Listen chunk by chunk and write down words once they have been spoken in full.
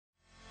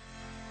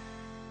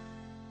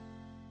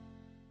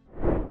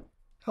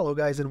Hello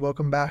guys, and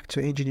welcome back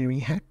to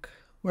Engineering Hack,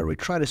 where we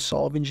try to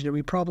solve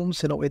engineering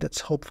problems in a way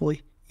that's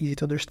hopefully easy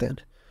to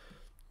understand.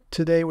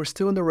 Today we're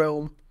still in the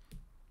realm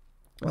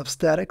of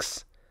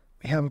statics.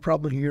 We have a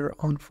problem here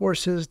on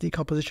forces,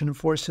 decomposition of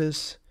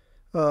forces.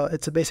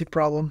 It's a basic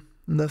problem,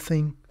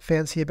 nothing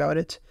fancy about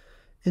it.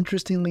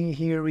 Interestingly,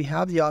 here we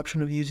have the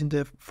option of using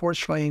the force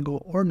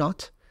triangle or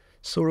not,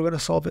 so we're going to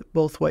solve it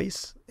both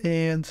ways.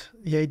 And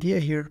the idea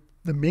here,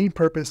 the main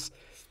purpose,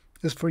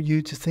 is for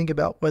you to think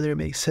about whether it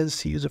makes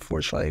sense to use a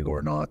force triangle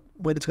or not,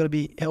 when it's going to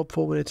be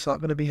helpful, when it's not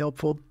going to be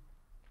helpful.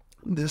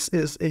 This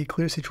is a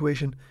clear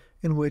situation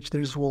in which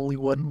there's only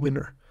one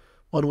winner.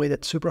 One way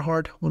that's super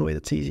hard, one way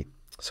that's easy.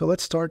 So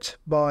let's start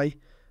by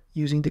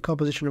using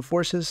decomposition of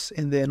forces,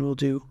 and then we'll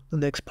do the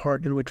next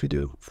part in which we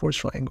do force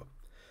triangle.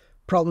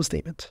 Problem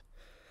statement.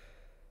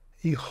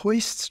 A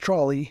hoist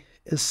trolley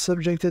is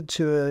subjected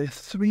to the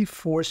three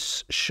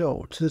forces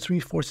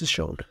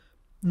shown.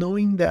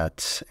 Knowing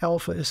that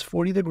alpha is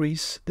 40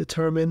 degrees,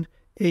 determine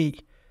A,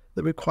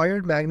 the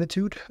required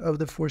magnitude of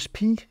the force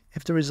P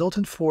if the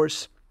resultant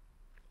force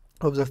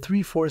of the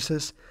three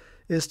forces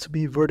is to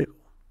be vertical,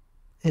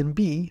 and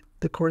B,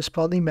 the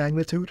corresponding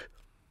magnitude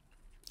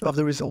of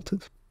the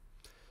resultant.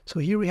 So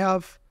here we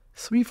have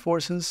three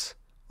forces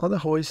on the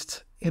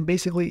hoist, and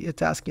basically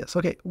it's asking us,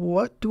 okay,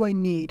 what do I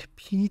need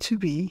P to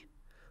be?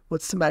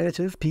 What's the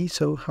magnitude of P?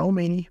 So how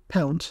many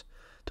pounds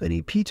do I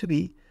need P to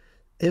be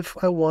if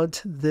I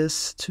want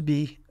this to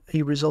be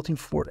a resulting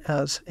force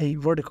as a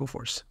vertical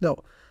force? Now,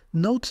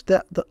 note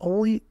that the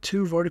only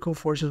two vertical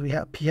forces we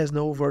have, P has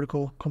no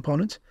vertical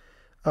component.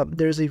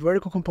 There's a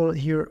vertical component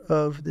here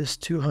of this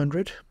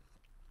 200,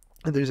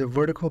 and there's a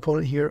vertical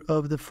component here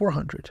of the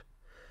 400.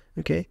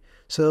 Okay,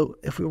 so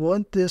if we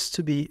want this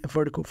to be a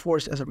vertical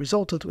force as a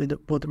resultant, we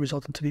want the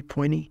resultant to be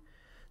pointing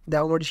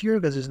downwards here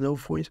because there's no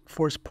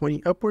force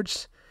pointing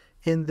upwards,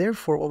 and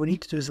therefore what we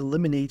need to do is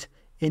eliminate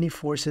any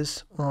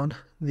forces on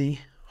the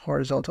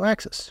horizontal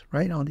axis,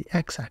 right, on the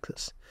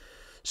x-axis.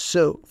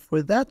 So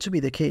for that to be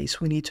the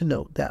case, we need to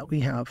note that we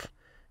have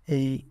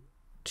a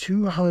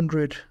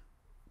 200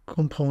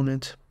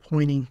 component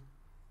pointing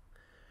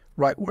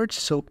rightwards,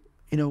 so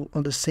in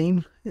the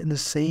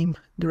same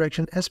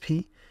direction as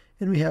P,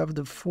 and we have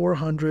the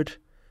 400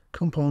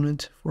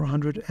 component,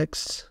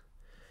 400x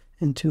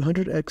and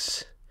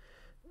 200x,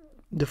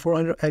 the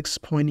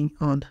 400x pointing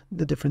on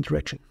the different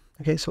direction.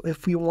 Okay, so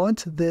if we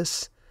want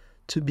this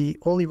to be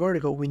only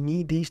vertical, we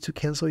need these to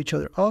cancel each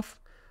other off,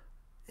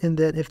 and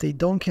then if they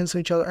don't cancel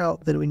each other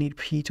out, then we need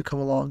P to come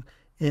along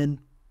and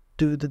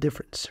do the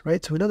difference,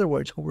 right? So in other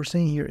words, what we're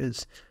saying here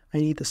is I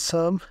need the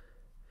sum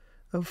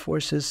of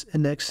forces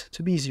in x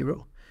to be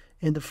 0,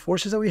 and the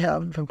forces that we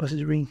have, if I'm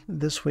considering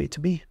this way to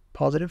be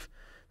positive,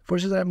 the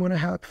forces that I'm going to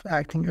have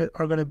acting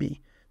are going to be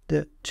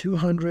the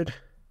 200x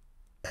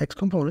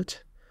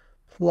component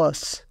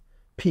plus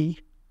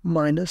P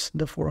minus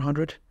the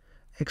 400x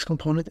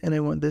component, and I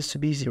want this to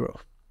be 0.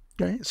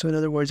 Right? So in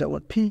other words, I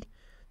want P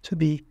to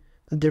be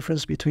the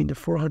difference between the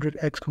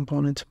 400x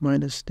component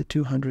minus the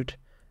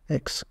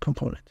 200x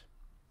component.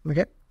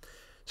 Okay,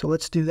 so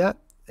let's do that.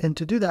 And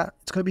to do that,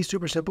 it's going to be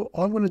super simple.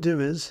 All I'm going to do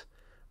is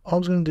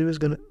I'm going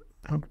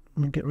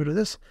to get rid of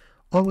this.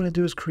 All I'm going to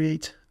do is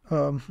create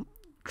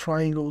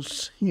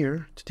triangles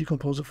here to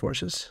decompose the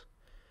forces.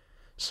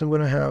 So I'm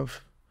going to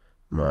have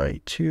my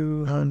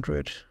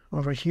 200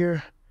 over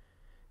here,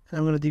 and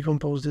I'm going to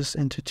decompose this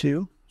into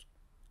 2.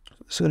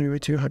 This is going to be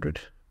 200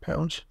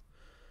 pounds.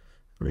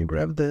 Let me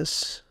grab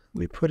this.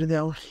 We put it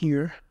down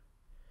here.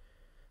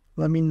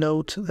 Let me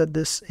note that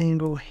this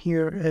angle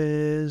here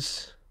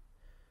is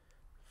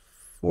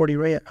 40,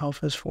 right?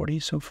 Alpha is 40,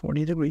 so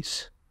 40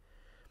 degrees.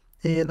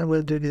 And I'm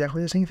going to do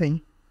exactly the same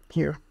thing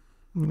here.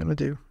 I'm going to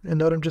do. And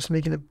note I'm just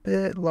making it a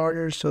bit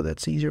larger so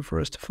that's easier for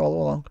us to follow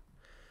along.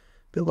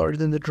 A bit larger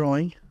than the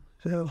drawing.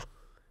 So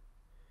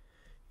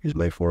here's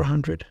my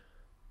 400.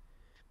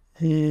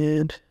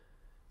 And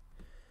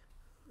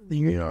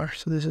here you are.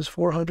 So this is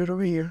 400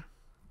 over here.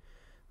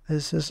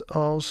 This is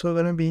also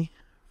going to be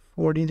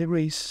 40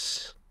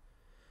 degrees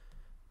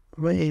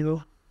by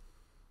angle.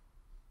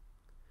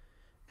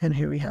 And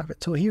here we have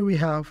it. So here we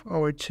have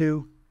our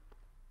two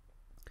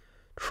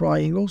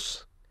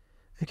triangles.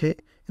 Okay.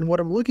 And what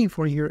I'm looking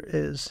for here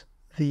is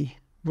the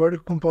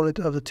vertical component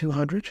of the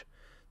 200,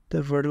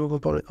 the vertical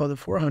component of the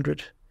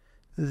 400,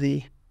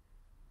 the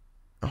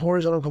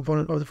horizontal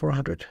component of the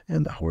 400,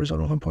 and the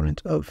horizontal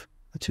component of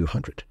the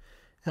 200.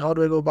 And how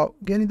do I go about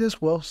getting this?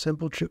 Well,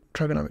 simple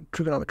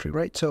trigonometry,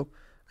 right? So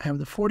I have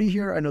the 40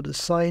 here. I know the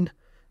sine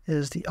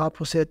is the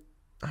opposite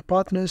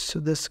hypotenuse, so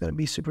this is going to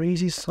be super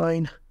easy.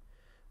 Sine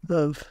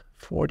of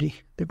 40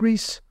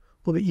 degrees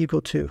will be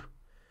equal to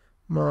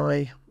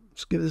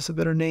let's give this a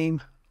better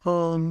name.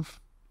 Let's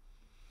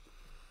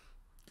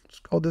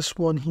call this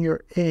one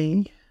here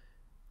A,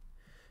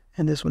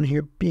 and this one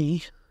here B.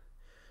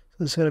 So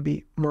this is going to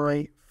be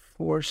my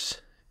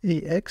force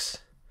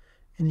AX,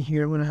 and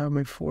here I'm going to have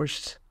my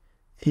force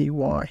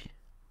AY.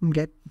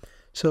 Okay,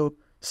 so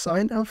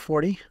sine of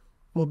 40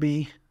 will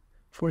be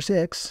force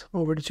X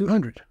over the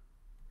 200.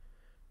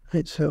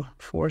 Right, so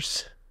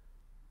force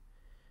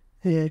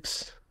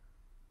AX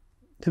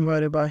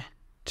divided by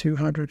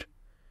 200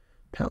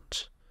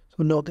 pounds.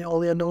 So note the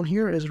only unknown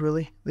here is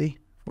really the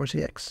force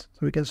AX.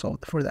 So we can solve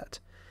for that.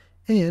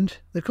 And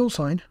the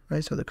cosine,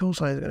 right? So the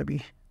cosine is going to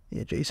be the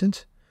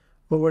adjacent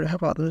over the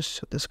hypotenuse,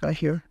 so this guy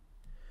here,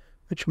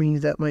 which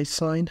means that my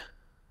sine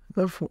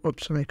of,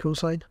 my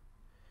cosine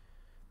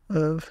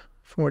of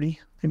 40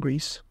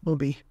 degrees will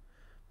be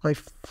my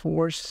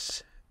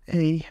force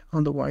A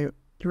on the y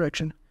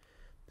direction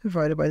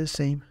divided by the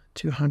same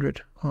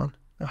 200 on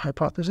the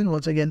hypotenuse. And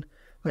once again,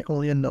 my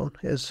only unknown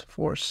is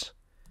force.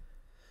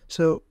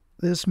 So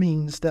this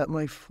means that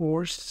my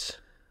force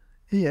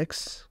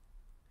AX,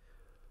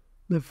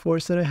 the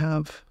force that I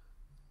have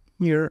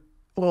here,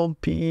 will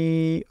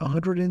be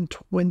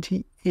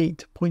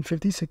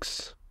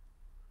 128.56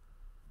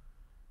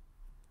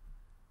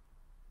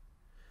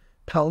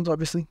 pounds,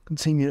 obviously, in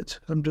the same unit.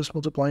 I'm just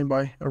multiplying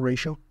by a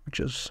ratio, which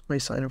is my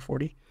sine of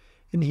 40.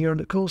 And here on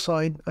the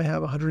cosine, I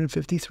have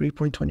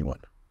 153.21.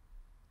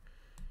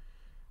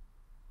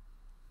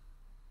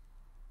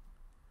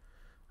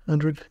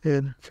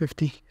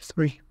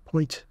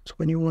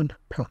 153.21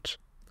 pounds.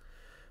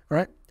 All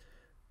right.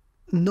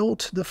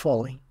 Note the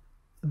following.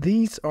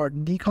 These are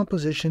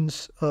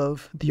decompositions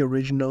of the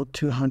original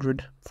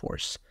 200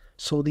 force.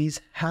 So these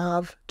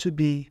have to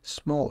be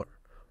smaller.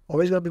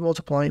 Always going to be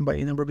multiplying by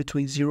a number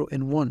between 0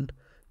 and 1.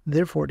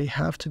 Therefore, they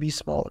have to be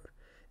smaller.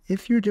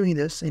 If you're doing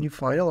this and you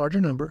find a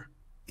larger number,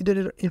 you did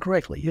it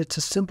incorrectly. It's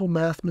a simple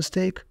math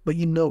mistake, but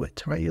you know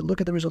it, right? You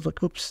look at the result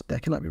like, oops,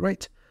 that cannot be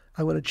right.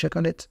 I want to check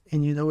on it,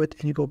 and you know it,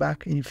 and you go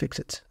back and you fix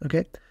it,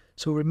 okay?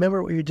 So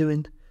remember what you're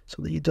doing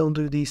so that you don't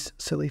do these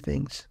silly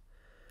things.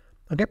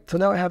 Okay, so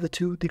now I have the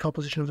two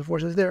decomposition of the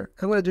forces there.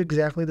 I'm going to do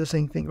exactly the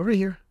same thing over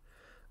here.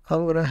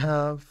 I'm going to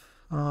have,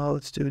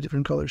 let's do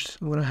different colors.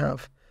 I'm going to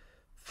have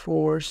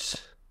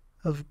force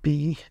of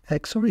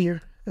Bx over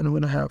here, and I'm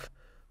going to have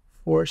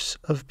force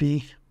of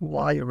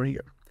By over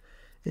here.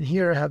 And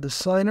here I have the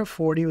sine of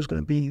 40 was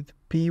going to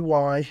be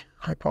By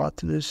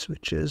hypotenuse,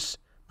 which is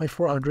my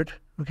 400.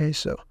 Okay,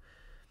 so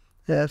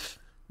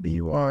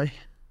Fby,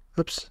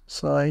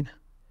 sine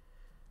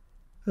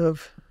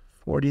of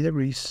 40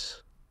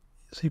 degrees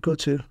is equal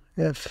to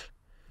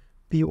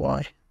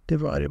Fby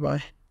divided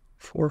by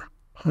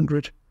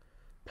 400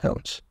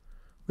 pounds,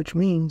 which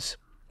means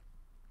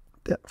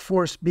that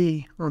force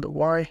B on the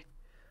y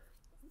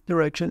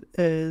direction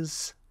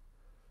is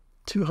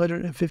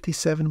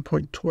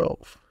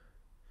 257.12.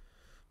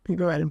 Let me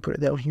go ahead and put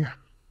it down here.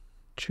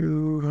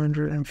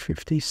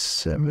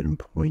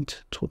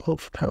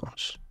 257.12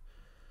 pounds.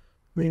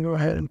 Let me go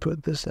ahead and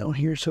put this down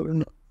here so we're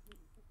not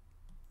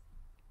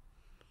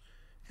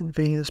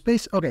invading the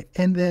space. Okay,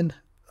 and then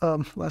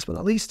last but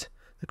not least,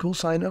 the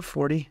cosine of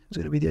 40 is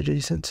going to be the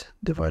adjacent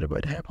divided by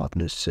the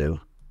hypotenuse.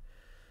 So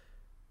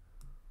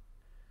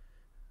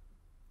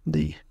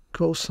the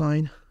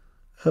cosine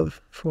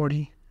of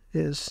 40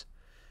 is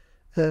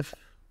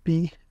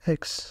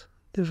Fbx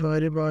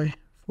divided by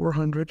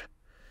 400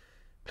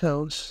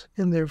 pounds,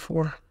 and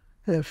therefore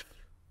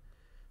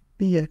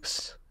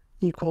Fbx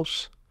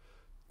equals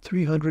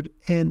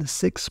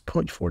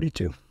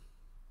 306.42.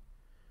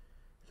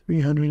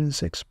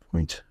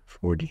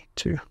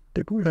 306.42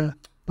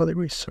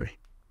 degrees,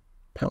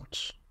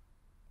 pounds.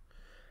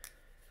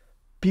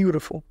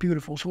 Beautiful,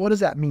 beautiful. So what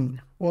does that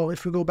mean? Well,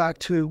 if we go back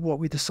to what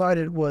we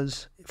decided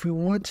was, if we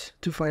want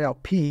to find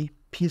out P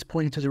is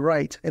pointing to the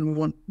right, and we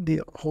want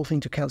the whole thing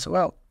to cancel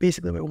out.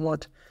 Basically, what we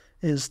want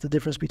is the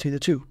difference between the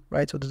two,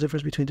 right? So the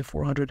difference between the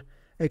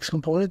 400x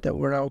component that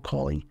we're now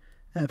calling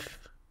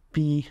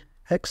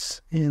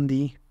Fbx and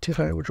the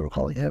 200, which we're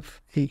calling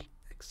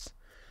Fax.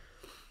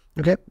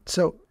 Okay,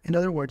 so in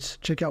other words,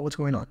 check out what's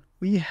going on.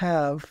 We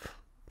have,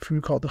 if we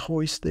recall the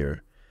hoist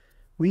there,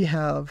 we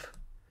have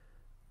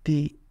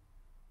the,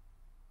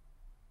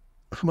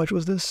 how much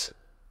was this?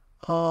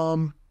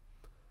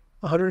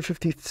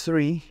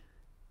 153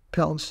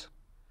 pounds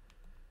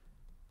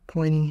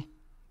pointing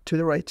to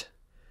the right.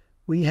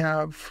 We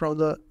have from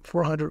the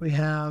 400, we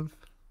have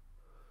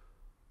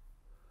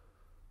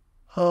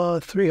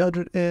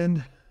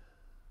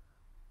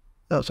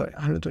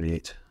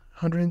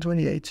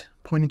 128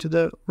 pointing to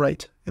the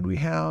right, and we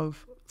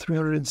have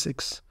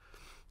 306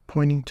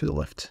 pointing to the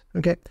left.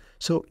 Okay,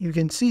 so you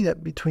can see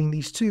that between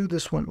these two,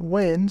 this one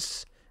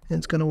wins, and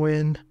it's going to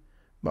win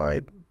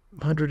by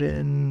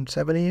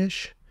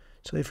 170-ish.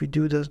 So if we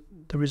do the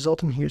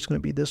resultant here, it's going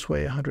to be this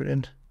way,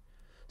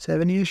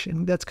 170-ish,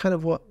 and that's kind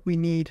of what we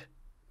need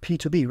P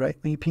to be, right?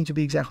 We need P to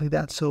be exactly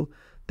that, so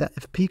that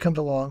if P comes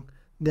along,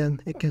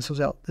 then it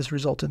cancels out this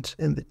resultant,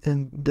 and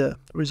the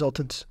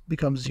resultant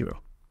becomes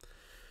 0.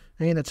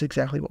 And that's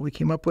exactly what we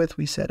came up with.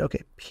 We said,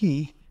 okay,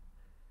 P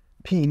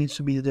needs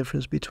to be the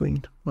difference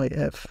between my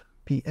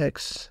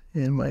Fbx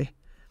and my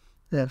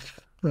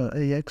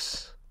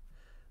Fax,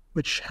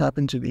 which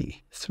happened to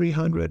be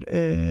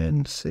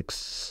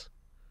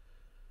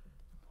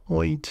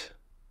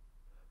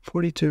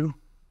 306.42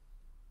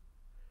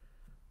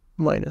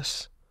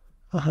 minus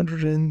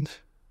 100 and,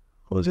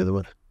 what was the other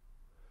one?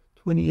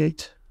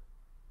 28.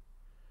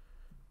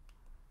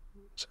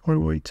 Or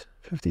wait,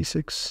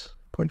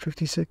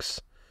 56.56,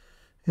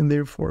 and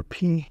therefore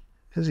P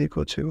is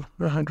equal to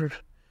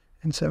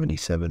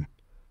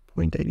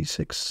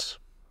 177.86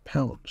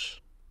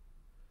 pounds.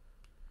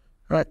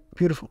 All right,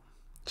 beautiful.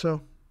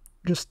 So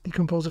just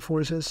decompose the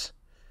forces,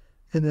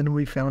 and then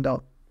we found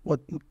out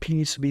what P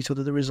needs to be so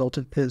that the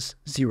resultant is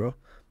 0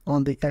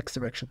 on the X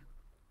direction.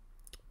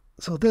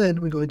 So then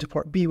we go into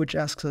part B, which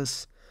asks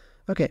us,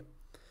 okay,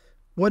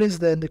 what is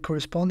then the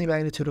corresponding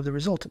magnitude of the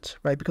resultant,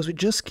 right? Because we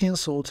just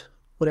canceled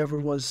whatever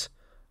was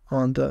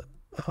on the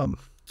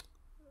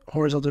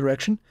horizontal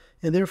direction,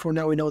 and therefore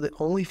now we know the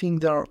only thing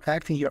that are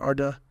acting here are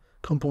the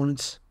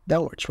components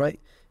downwards, right?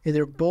 And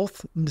they're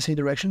both in the same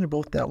direction, they're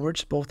both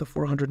downwards, both the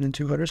 400 and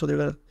 200, so they're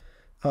going to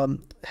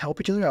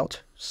help each other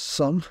out,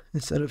 sum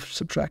instead of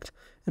subtract.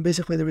 And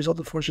basically the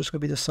resultant force is just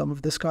going to be the sum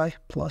of this guy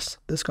plus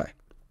this guy.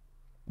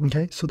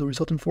 Okay, so the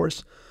resultant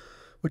force,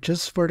 which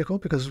is vertical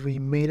because we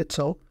made it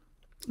so,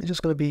 it's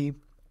just going to be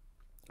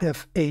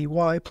Fay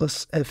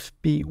plus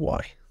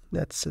Fby.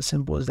 That's as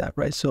simple as that,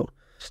 right? So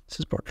this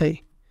is part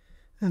A,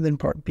 and then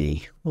part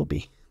B will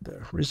be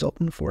the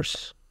resultant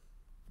force.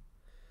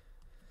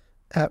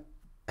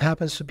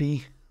 Happens to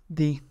be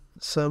the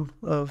sum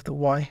of the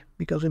y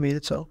because we made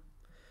it so,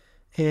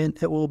 and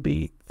it will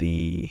be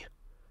the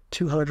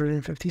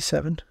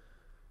 257,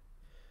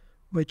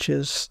 which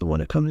is the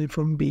one that comes in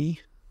from B,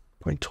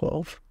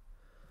 0.12,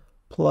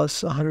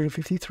 plus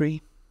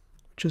 153,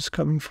 which is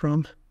coming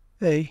from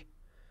A,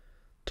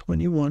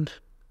 21.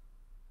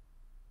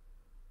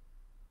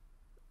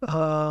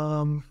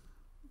 And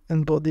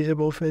both these are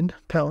both in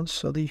pounds,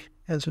 so the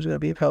answer is going to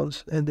be in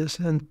pounds, and this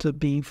ends up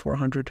being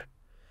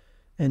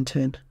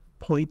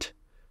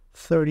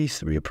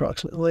 410.33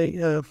 approximately,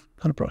 not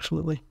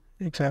approximately,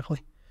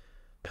 exactly,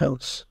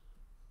 pounds.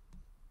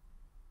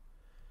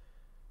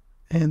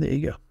 And there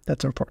you go.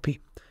 That's our part P.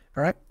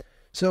 All right.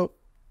 So,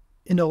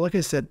 like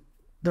I said,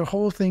 the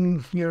whole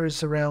thing here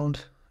is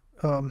around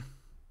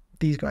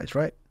these guys,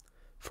 right?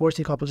 Force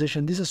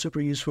decomposition. This is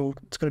super useful.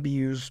 It's going to be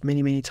used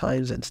many, many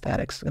times in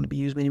statics. It's going to be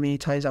used many, many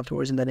times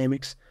afterwards in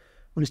dynamics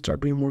when you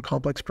start doing more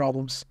complex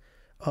problems.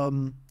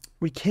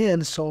 We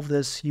can solve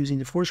this using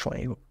the force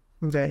triangle.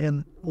 Okay,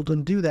 and we'll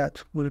then do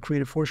that. We'll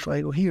create a force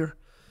triangle here.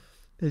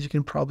 As you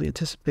can probably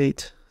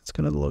anticipate, it's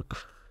going to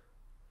look.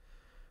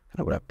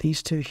 I'm going to put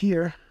these two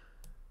here.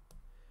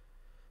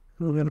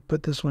 We're going to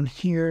put this one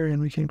here,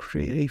 and we can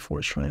create a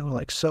force triangle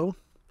like so.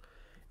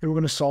 And we're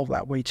going to solve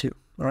that way too.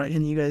 All right,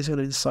 and you guys are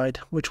going to decide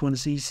which one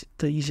is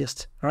the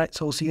easiest. All right,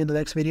 so we'll see you in the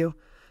next video.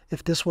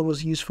 If this one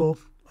was useful,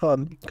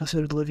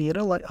 consider leaving it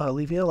a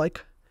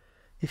like.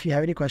 If you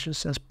have any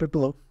questions, as per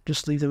below,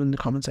 just leave them in the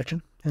comment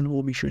section, and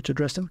we'll be sure to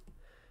address them.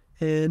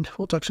 And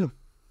we'll talk soon.